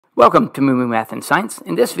Welcome to Moo Moo Math and Science.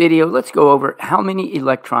 In this video, let's go over how many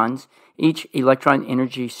electrons each electron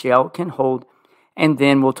energy shell can hold, and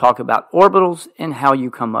then we'll talk about orbitals and how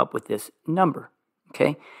you come up with this number.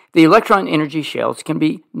 Okay? The electron energy shells can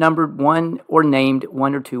be numbered one or named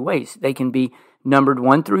one or two ways. They can be numbered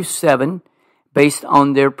 1 through 7 based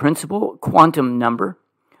on their principal quantum number,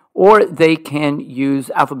 or they can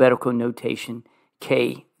use alphabetical notation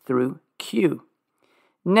K through Q.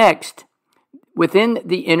 Next, within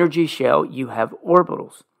the energy shell, you have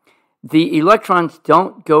orbitals. The electrons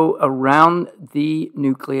don't go around the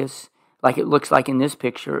nucleus like it looks like in this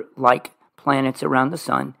picture, like planets around the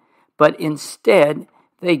sun, but instead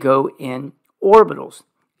they go in orbitals.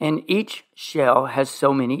 And each shell has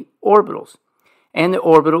so many orbitals. And the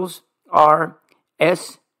orbitals are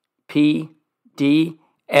S, P, D,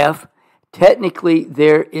 F. Technically,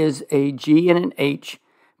 there is a G and an H,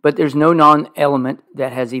 but there's no non-element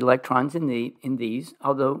that has electrons in these,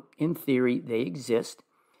 although in theory they exist.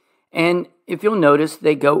 And if you'll notice,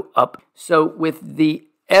 they go up. So with the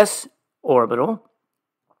S orbital,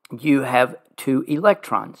 you have 2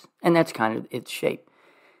 electrons, and that's kind of its shape.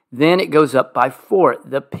 Then it goes up by 4.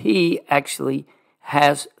 The P actually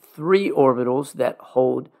has 3 orbitals that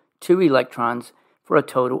hold 2 electrons for a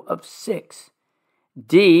total of 6.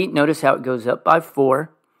 D, notice how it goes up by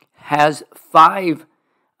 4, has 5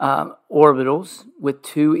 orbitals with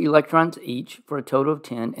 2 electrons each for a total of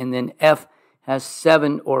 10. And then F has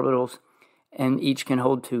 7 orbitals, and each can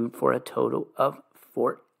hold 2 for a total of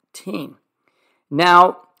 14.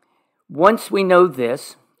 Now, once we know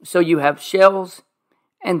this, so you have shells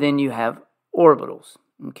and then you have orbitals,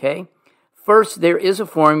 okay? First, there is a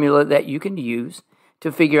formula that you can use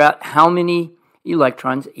to figure out how many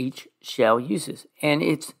electrons each shell uses, and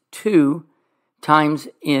it's 2 times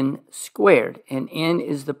n squared, and n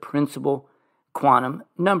is the principal quantum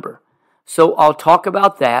number. So I'll talk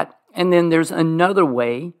about that, and then there's another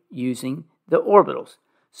way using the orbitals.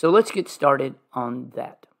 So let's get started on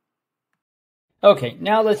that. Okay,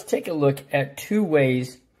 now let's take a look at 2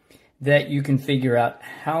 ways that you can figure out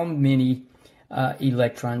how many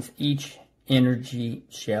electrons each energy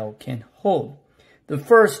shell can hold. The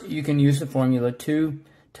first, you can use the formula 2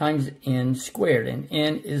 times n squared, and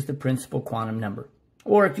n is the principal quantum number.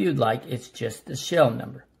 Or if you'd like, it's just the shell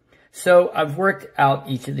number. So I've worked out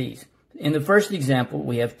each of these. In the first example,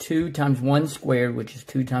 we have 2 times 1 squared, which is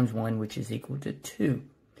 2 times 1, which is equal to 2.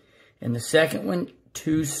 In the second one,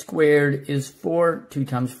 2 squared is 4. 2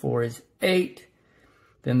 times 4 is 8.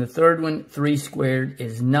 Then the third one, 3 squared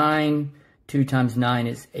is 9. 2 times 9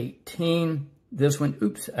 is 18. This one,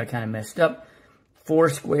 oops, I kind of messed up. 4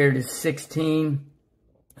 squared is 16.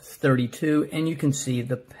 32, and you can see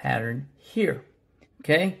the pattern here.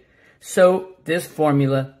 Okay, so this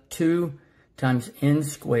formula 2 times n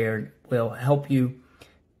squared will help you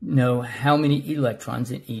know how many electrons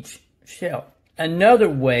in each shell. Another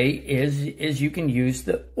way is you can use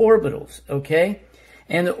the orbitals, okay?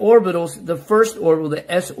 And the orbitals, the first orbital,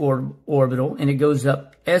 the s orbital, and it goes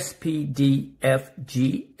up s, p, d, f,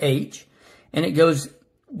 g, h, and it goes,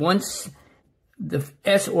 once the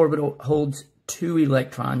s orbital holds 2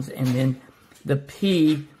 electrons, and then the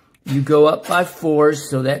P, you go up by 4,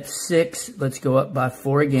 so that's 6. Let's go up by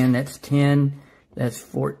 4 again. That's 10. That's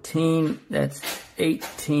 14. That's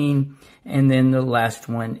 18. And then the last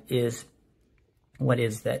one is, what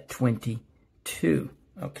is that? 22.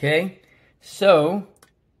 Okay? So,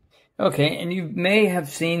 okay, and you may have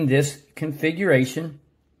seen this configuration.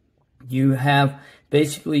 You have,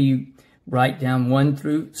 basically, you write down 1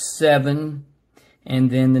 through 7,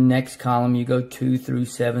 and then the next column, you go 2 through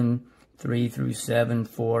 7, 3 through 7,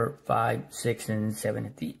 4, 5, 6, and then 7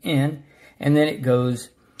 at the end. And then it goes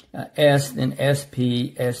S, then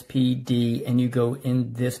SP, SPD, and you go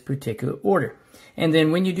in this particular order. And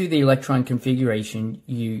then when you do the electron configuration,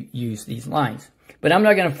 you use these lines. But I'm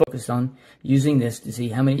not going to focus on using this to see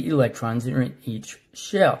how many electrons are in each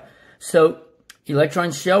shell. So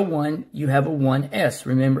electron shell 1, you have a 1s.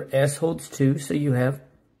 Remember, S holds 2, so you have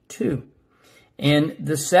 2. In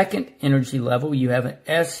the second energy level, you have an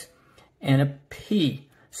S and a P.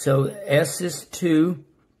 So S is 2,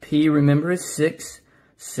 P, remember, is 6.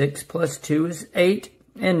 6 plus 2 is 8.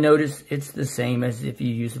 And notice it's the same as if you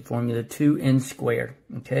use the formula 2n squared.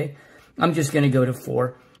 Okay? I'm just going to go to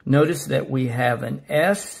 4. Notice that we have an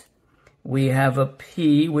S, we have a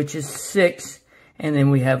P, which is 6, and then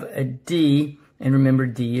we have a D, and remember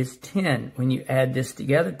D is 10. When you add this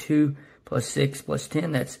together, 2 plus 6 plus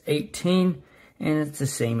 10, that's 18. And it's the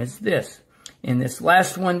same as this. In this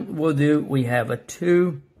last one we'll do, we have a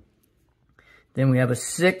 2, then we have a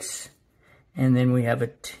 6, and then we have a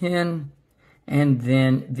 10, and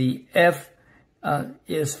then the F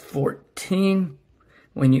is 14.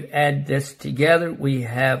 When you add this together, we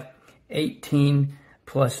have 18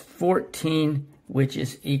 plus 14, which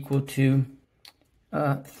is equal to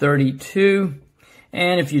 32.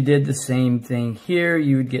 And if you did the same thing here,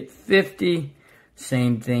 you would get 50.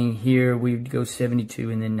 Same thing here, we would go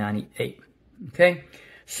 72 and then 98. Okay,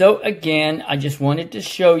 so again, I just wanted to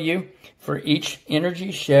show you for each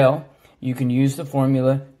energy shell, you can use the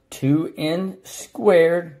formula 2n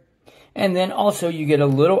squared. And then also you get a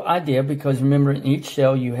little idea, because remember, in each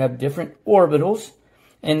shell you have different orbitals,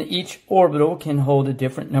 and each orbital can hold a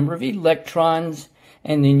different number of electrons,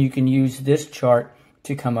 and then you can use this chart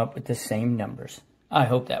to come up with the same numbers. I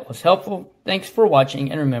hope that was helpful. Thanks for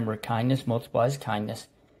watching, and remember, kindness multiplies kindness.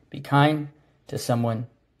 Be kind to someone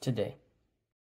today.